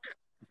closer.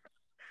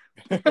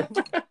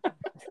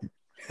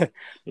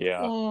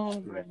 Yeah.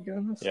 Oh my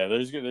goodness. Yeah,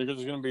 there's going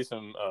to be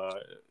some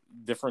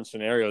different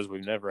scenarios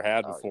we've never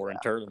had before in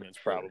tournaments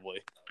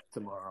probably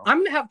tomorrow. I'm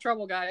gonna have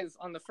trouble, guys,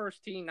 on the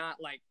first tee, not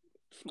like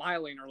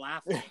smiling or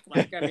laughing.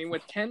 Like, I mean,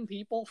 with 10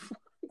 people.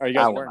 Are you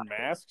guys wearing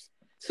masks?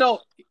 So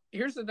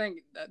here's the thing,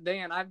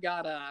 Dan. I've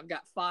got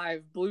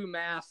 5 blue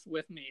masks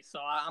with me, so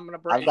I'm gonna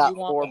bring. I've got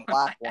 4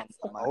 black ones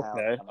in my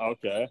house.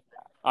 Okay.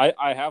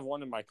 I have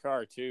one in my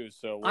car too,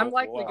 so I'm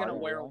likely gonna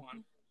wear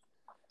one.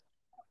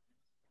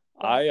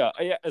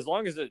 As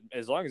long as it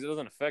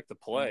doesn't affect the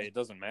play, it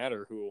doesn't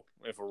matter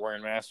if we're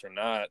wearing masks or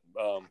not.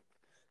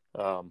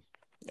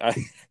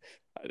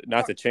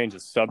 Not to change the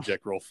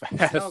subject real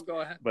fast. No, go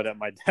ahead. But at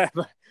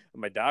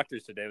my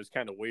doctor's today, it was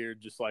kind of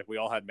weird. Just like we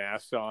all had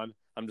masks on.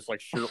 I'm just like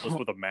shirtless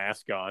with a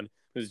mask on.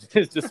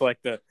 It's just like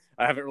I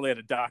haven't really had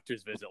a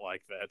doctor's visit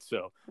like that.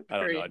 So I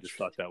don't know. I just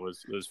thought it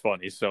was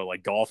funny. So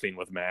like golfing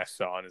with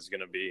masks on is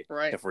going to be,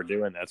 if we're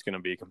doing that's going to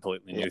be a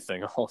completely new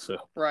thing also.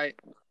 Right.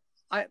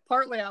 I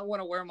want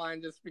to wear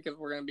mine just because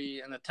we're going to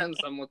be in a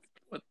tensum with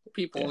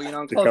people,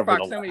 in close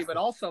proximity, but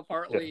also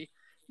partly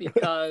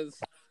because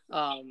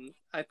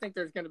I think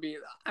there's going to be,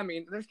 I'm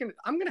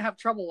going to have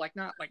trouble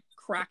not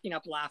cracking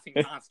up laughing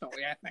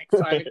constantly, I think.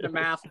 So I think the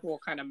mask will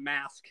kind of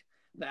mask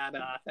that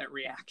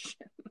reaction.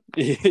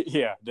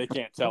 Yeah, they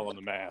can't tell on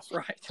the mask.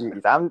 Right.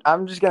 Jeez,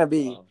 I'm just going to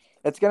be,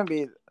 that's going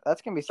to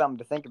be something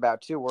to think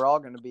about too. We're all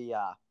going to be,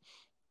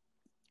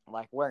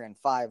 wearing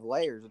 5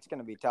 layers. It's going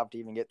to be tough to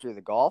even get through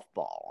the golf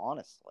ball,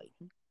 honestly.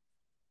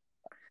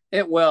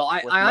 It will.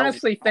 I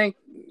honestly think,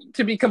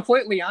 to be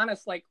completely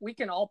honest, we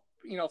can all,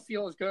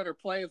 feel as good or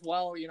play as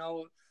well.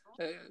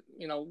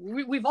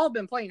 We've all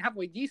been playing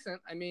halfway decent.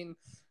 I mean,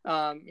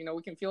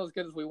 we can feel as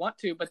good as we want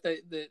to, but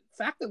the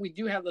fact that we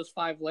do have those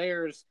 5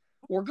 layers,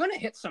 we're going to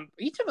hit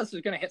each of us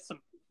is going to hit some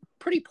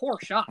pretty poor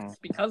shots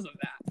because of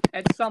that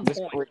at some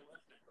point.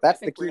 That's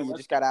the key. You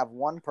just got to have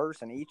one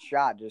person each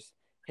shot just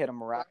hit a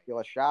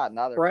miraculous shot, and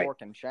the other 4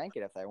 can shank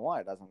it if they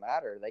want. It doesn't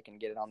matter. They can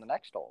get it on the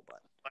next hole, but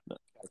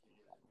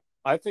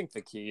I think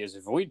the key is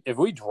if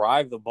we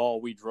drive the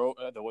ball, we drove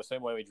the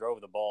same way we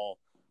drove the ball,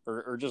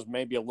 or just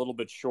maybe a little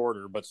bit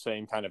shorter, but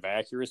same kind of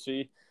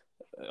accuracy.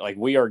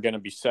 We are going to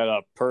be set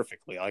up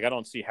perfectly. I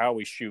don't see how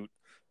we shoot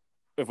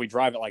if we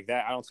drive it like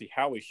that. I don't see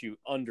how we shoot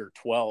under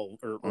 12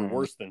 or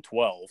worse than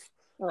 12.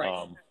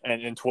 Right.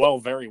 And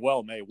 12 very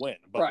well may win,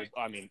 but right.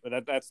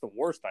 That's the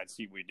worst I'd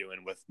see we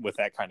doing with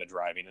that kind of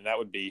driving, and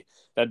that'd be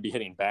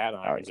hitting bad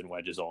irons and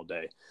wedges all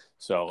day.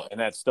 So, and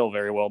that still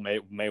very well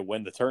may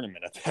win the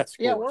tournament at that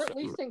score. Yeah, we're at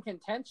least in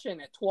contention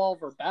at 12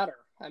 or better.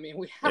 I mean,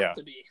 we have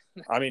to be.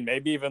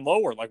 Maybe even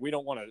lower. We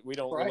don't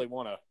really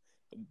want to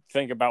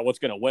think about what's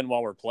going to win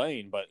while we're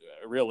playing, but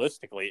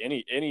realistically,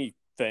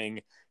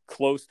 anything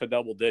close to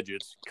double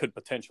digits could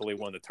potentially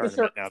win the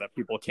tournament now that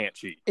people can't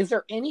cheat. Is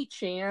there any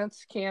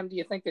chance, Cam, do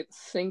you think that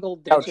single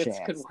digits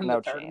could win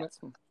the tournament?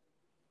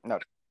 No,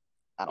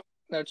 I don't.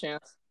 No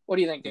chance. What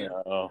do you think, dude?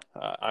 No,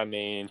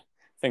 I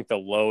think the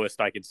lowest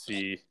I could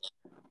see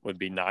would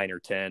be 9 or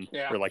 10,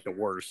 or the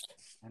worst.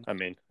 I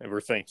mean, if we're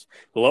thinking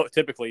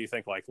typically you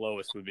think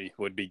lowest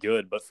would be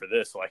good, but for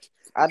this,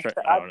 I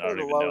don't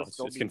even know.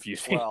 It's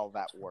confusing. 12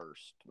 at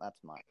worst. That's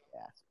my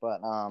guess.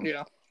 But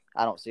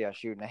I don't see us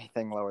shooting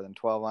anything lower than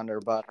 12 under.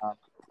 But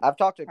I've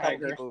talked to a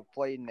couple people who've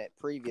played in it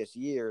previous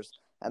years,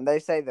 and they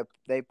say that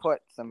they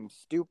put some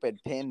stupid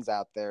pins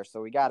out there,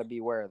 so we got to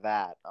beware of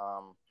that.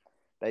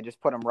 They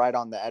just put them right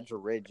on the edge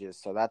of ridges,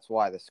 so that's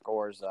why the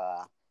scores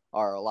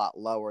are a lot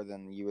lower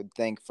than you would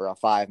think for a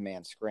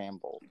 5-man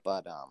scramble.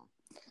 But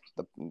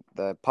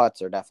the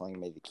putts are definitely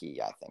going to be the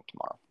key, I think,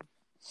 tomorrow.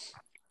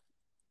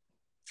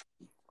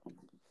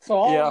 So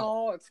all in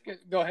all, it's good.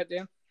 Go ahead,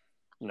 Dan.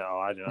 No,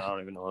 I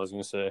don't even know what I was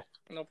going to say.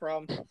 No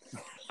problem.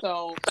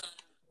 So,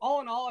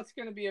 all in all, it's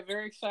going to be a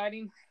very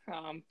exciting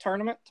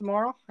tournament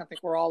tomorrow. I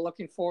think we're all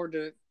looking forward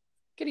to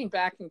getting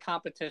back in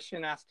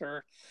competition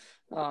after,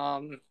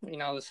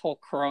 this whole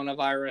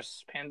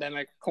coronavirus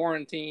pandemic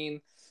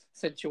quarantine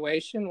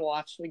situation. We'll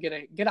actually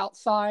get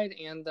outside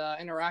and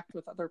interact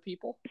with other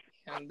people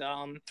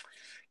and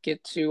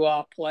get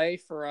to play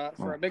for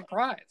a big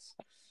prize.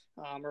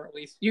 Or at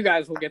least you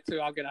guys will get to.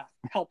 I'll get to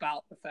help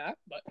out with that,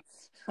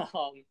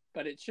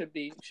 but it should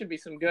be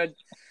some good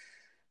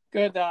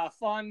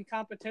fun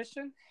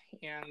competition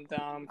and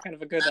kind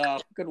of a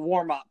good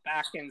warm up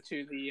back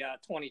into the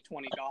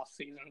 2020 golf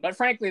season. But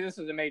frankly, this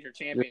is a major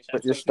championship.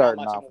 But you're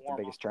starting off with the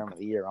biggest tournament of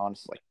the year,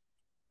 honestly.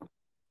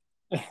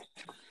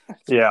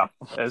 Yeah,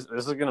 this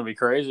is going to be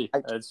crazy.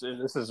 This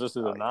is just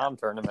a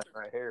non-tournament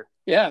right here.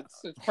 Yeah,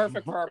 it's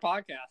perfect for our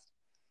podcast.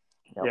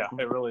 Yeah,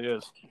 it really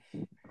is.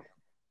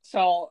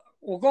 So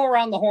we'll go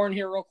around the horn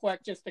here real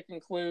quick just to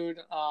conclude.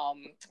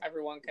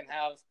 Everyone can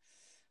have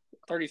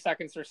 30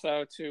 seconds or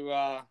so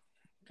to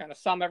kind of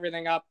sum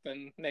everything up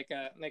and make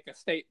a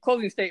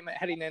closing statement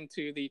heading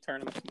into the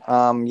tournament.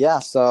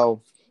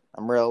 So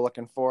I'm really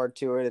looking forward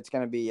to it. It's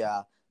gonna be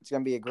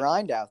a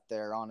grind out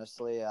there,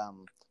 honestly.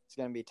 It's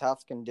gonna be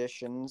tough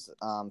conditions.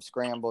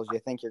 Scrambles, you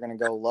think you're gonna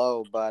go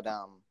low, but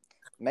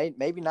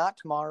maybe not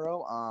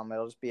tomorrow.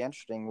 It'll just be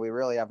interesting. We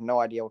really have no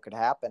idea what could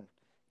happen.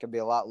 Could be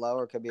a lot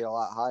lower, could be a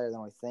lot higher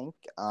than we think.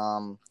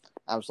 I'm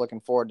just looking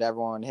forward to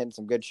everyone hitting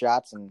some good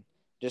shots and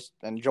just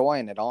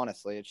enjoying it,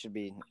 honestly. It should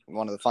be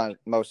one of the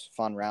most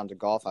fun rounds of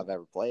golf I've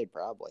ever played,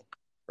 probably,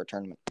 for a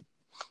tournament.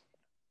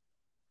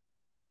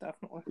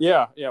 Definitely.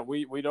 Yeah,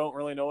 we don't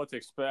really know what to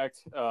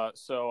expect,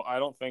 so I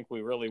don't think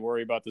we really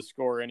worry about the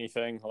score or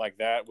anything like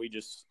that. We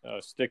just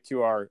stick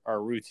to our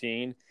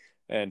routine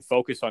and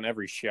focus on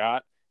every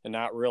shot and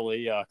not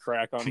really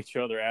crack on each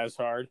other as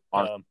hard.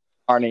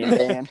 Arnie and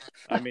Dan.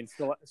 I mean,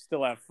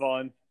 still have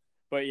fun,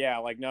 but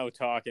no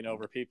talking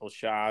over people's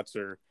shots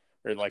or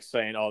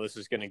saying, "Oh, this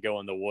is going to go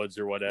in the woods"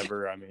 or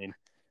whatever. I mean,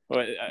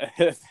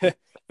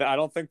 I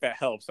don't think that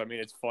helps. I mean,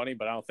 it's funny,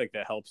 but I don't think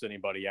that helps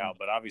anybody out.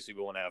 But obviously,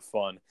 we want to have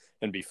fun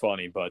and be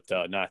funny, but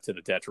not to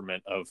the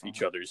detriment of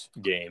each other's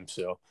game.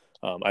 So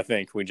I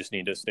think we just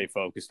need to stay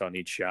focused on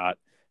each shot,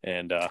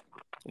 and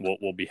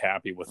we'll be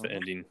happy with the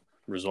ending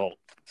result.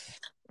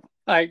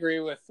 I agree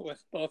with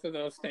both of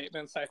those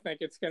statements. I think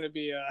it's going to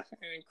be an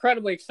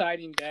incredibly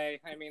exciting day.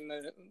 I mean,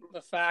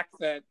 the fact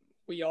that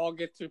we all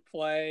get to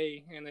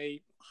play in a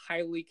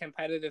highly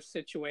competitive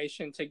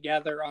situation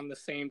together on the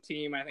same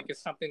team, I think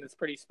is something that's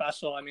pretty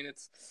special. I mean,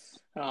 it's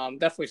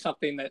definitely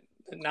something that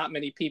not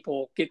many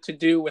people get to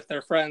do with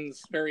their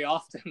friends very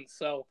often.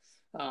 So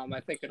I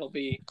think it'll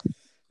be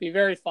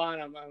very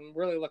fun. I'm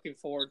really looking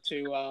forward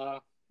to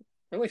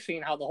really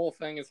seeing how the whole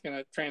thing is going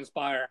to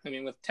transpire. I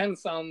mean, with 10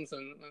 sons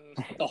and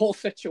the whole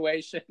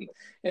situation,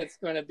 it's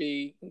going to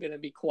be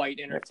quite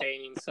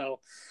entertaining. So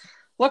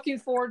looking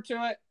forward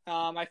to it.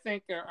 I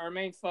think our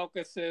main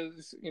focus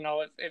is,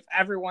 if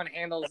everyone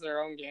handles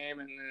their own game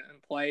and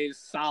plays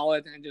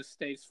solid and just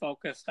stays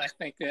focused, I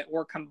think that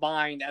we're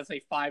combined as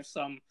a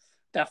 5-some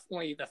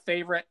definitely the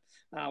favorite.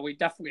 We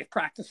definitely have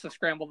practiced the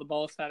scramble the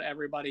most out of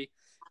everybody.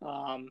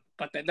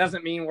 But that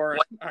doesn't mean we're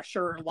a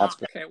sure lock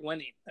at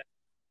winning.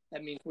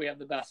 That means we have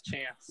the best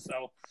chance.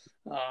 So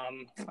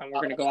and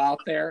we're going to go out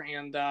there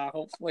and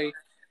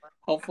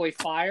hopefully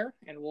fire,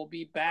 and we'll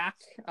be back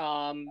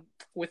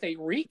with a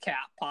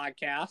recap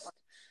podcast,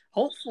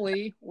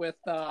 hopefully with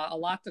a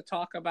lot to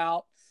talk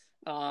about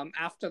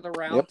after the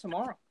round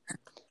tomorrow.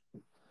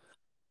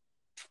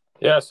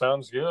 Yeah,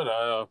 sounds good.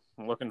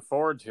 I'm looking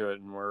forward to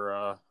it, and we're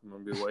I'm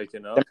gonna be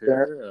waking up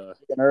here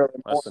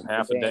less than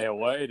half a day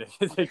away to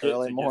get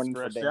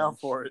stretched out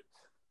for it.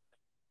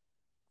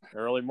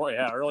 Early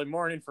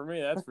morning for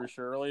me, that's for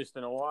sure. Earliest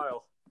in a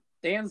while.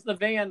 Dan's the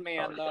van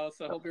man, though,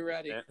 so he'll be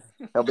ready.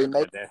 He'll be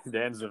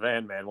Dan's the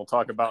van man. We'll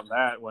talk about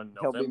that when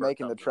he'll be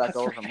making the trek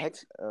over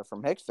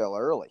from Hicksville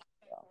early.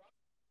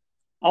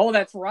 Oh,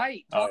 that's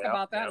right. Talk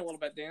about that a little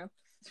bit, Dan.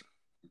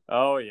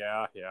 Oh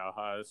yeah.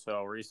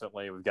 So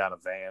recently we've got a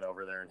van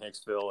over there in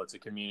Hicksville. It's a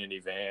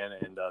community van,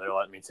 and they're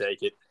letting me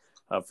take it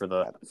for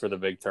the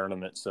big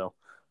tournament. So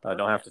I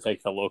don't have to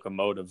take the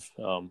locomotive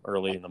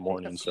early in the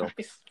morning. So.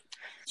 Nice.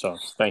 So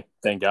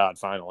thank God,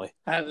 finally.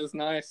 That is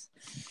nice.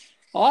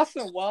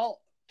 Awesome. Well,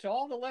 to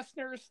all the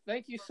listeners,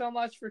 thank you so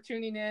much for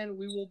tuning in.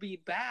 We will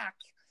be back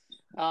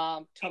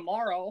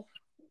tomorrow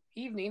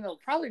evening. It'll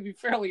probably be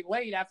fairly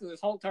late after this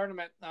whole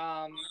tournament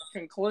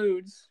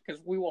concludes,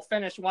 because we will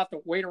finish. We'll have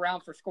to wait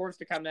around for scores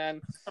to come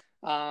in.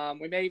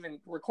 We may even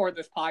record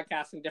this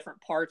podcast in different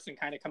parts and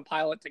kind of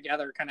compile it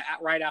together kind of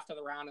right after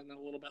the round and then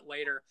a little bit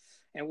later.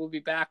 And we'll be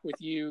back with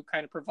you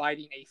kind of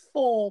providing a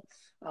full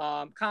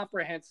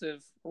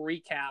comprehensive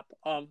recap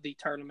of the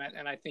tournament.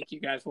 And I think you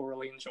guys will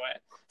really enjoy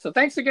it. So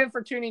thanks again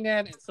for tuning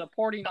in and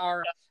supporting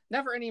our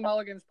Never Any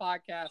Mulligans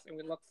podcast. And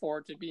we look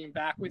forward to being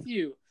back with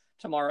you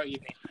tomorrow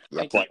evening.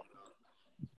 Thank you.